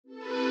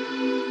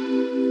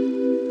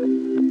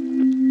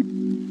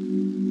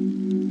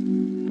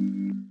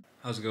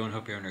How's it going?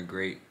 Hope you're having a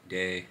great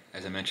day.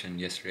 As I mentioned in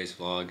yesterday's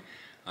vlog,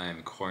 I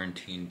am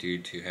quarantined due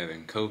to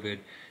having COVID,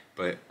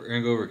 but we're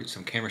going to go over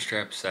some camera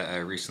straps that I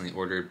recently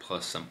ordered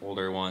plus some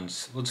older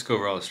ones. We'll just go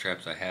over all the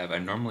straps I have. I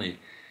normally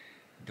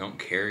don't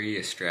carry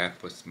a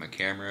strap with my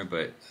camera,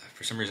 but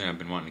for some reason I've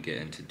been wanting to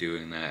get into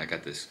doing that. I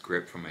got this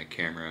grip from my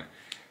camera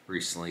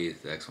recently,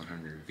 the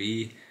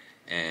x100v,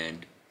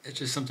 and it's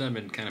just something I've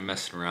been kind of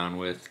messing around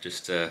with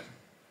just to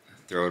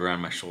throw it around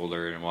my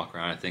shoulder and walk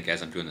around. I think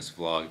as I'm doing this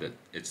vlog that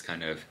it's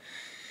kind of,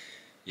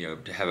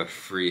 to have a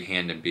free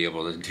hand and be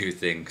able to do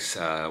things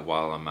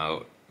while I'm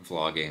out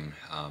vlogging.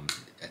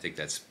 I think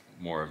that's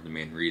more of the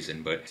main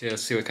reason. But yeah,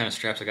 let's see what kind of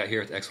straps I got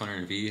here with the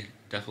x100v.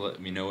 Definitely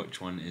let me know which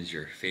one is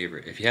your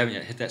favorite. If you haven't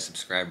yet, hit that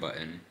subscribe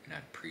button and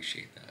I'd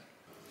appreciate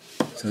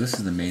that. So this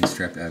is the main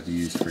strap I've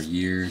used for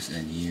years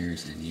and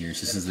years and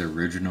years. This is the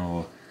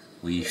original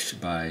leash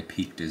by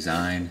Peak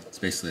Design. It's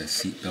basically a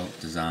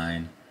seatbelt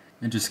design.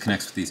 It just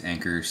connects with these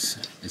anchors.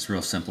 It's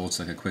real simple. It's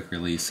like a quick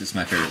release. It's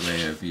my favorite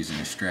way of using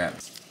a strap.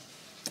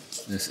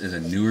 This is a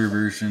newer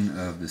version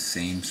of the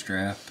same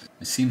strap.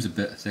 It seems a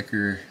bit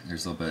thicker.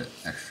 There's a little bit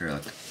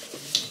extra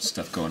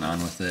stuff going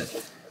on with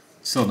it.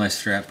 Still a nice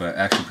strap, but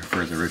I actually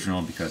prefer the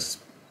original because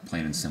it's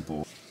plain and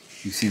simple.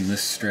 You've seen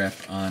this strap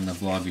on the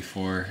vlog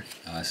before.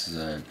 This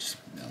is just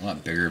a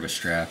lot bigger of a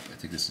strap. I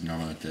think this is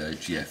normal with the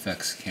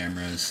GFX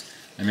cameras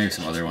and maybe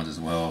some other ones as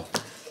well.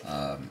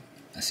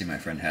 I see my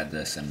friend had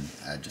this and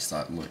I just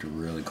thought it looked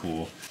really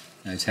cool.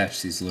 I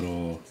attached these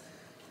little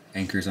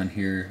anchors on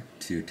here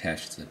to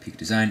attach to the Peak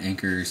Design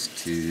anchors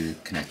to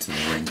connect to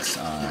the links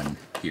on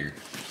here.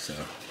 So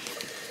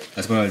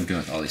that's what I'm doing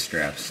with all these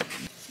straps.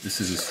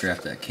 This is a strap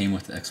that came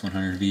with the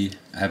x100v.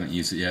 I haven't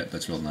used it yet, but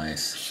it's real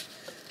nice.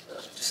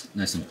 Just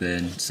nice and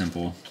thin,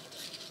 simple.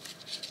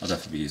 I'll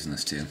definitely be using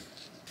this too.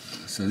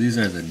 So these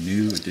are the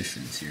new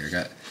additions here. I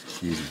got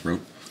these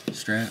rope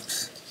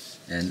straps.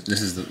 And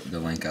this is the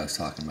link I was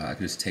talking about. I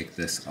could just take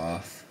this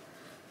off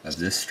of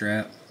this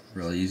strap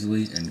really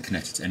easily and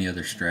connect it to any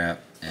other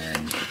strap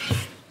and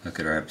hook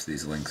it right up to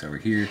these links over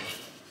here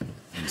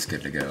and it's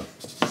good to go.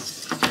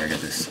 Yeah, I got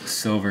this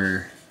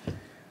silver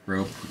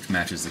rope which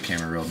matches the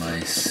camera real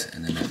nice,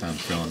 and then if I'm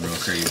feeling real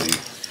crazy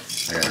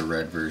I got a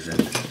red version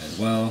as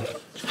well,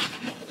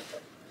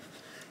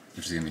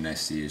 which is going to be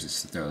nice to use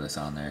just to throw this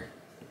on there.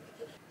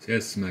 So yeah,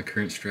 this is my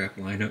current strap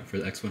lineup for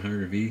the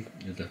x100v.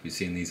 You'll definitely be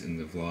seeing these in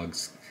the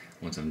vlogs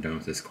once I'm done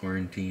with this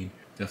quarantine.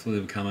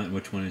 Definitely leave a comment on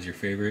which one is your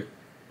favorite,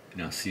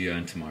 and I'll see you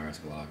on tomorrow's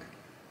vlog.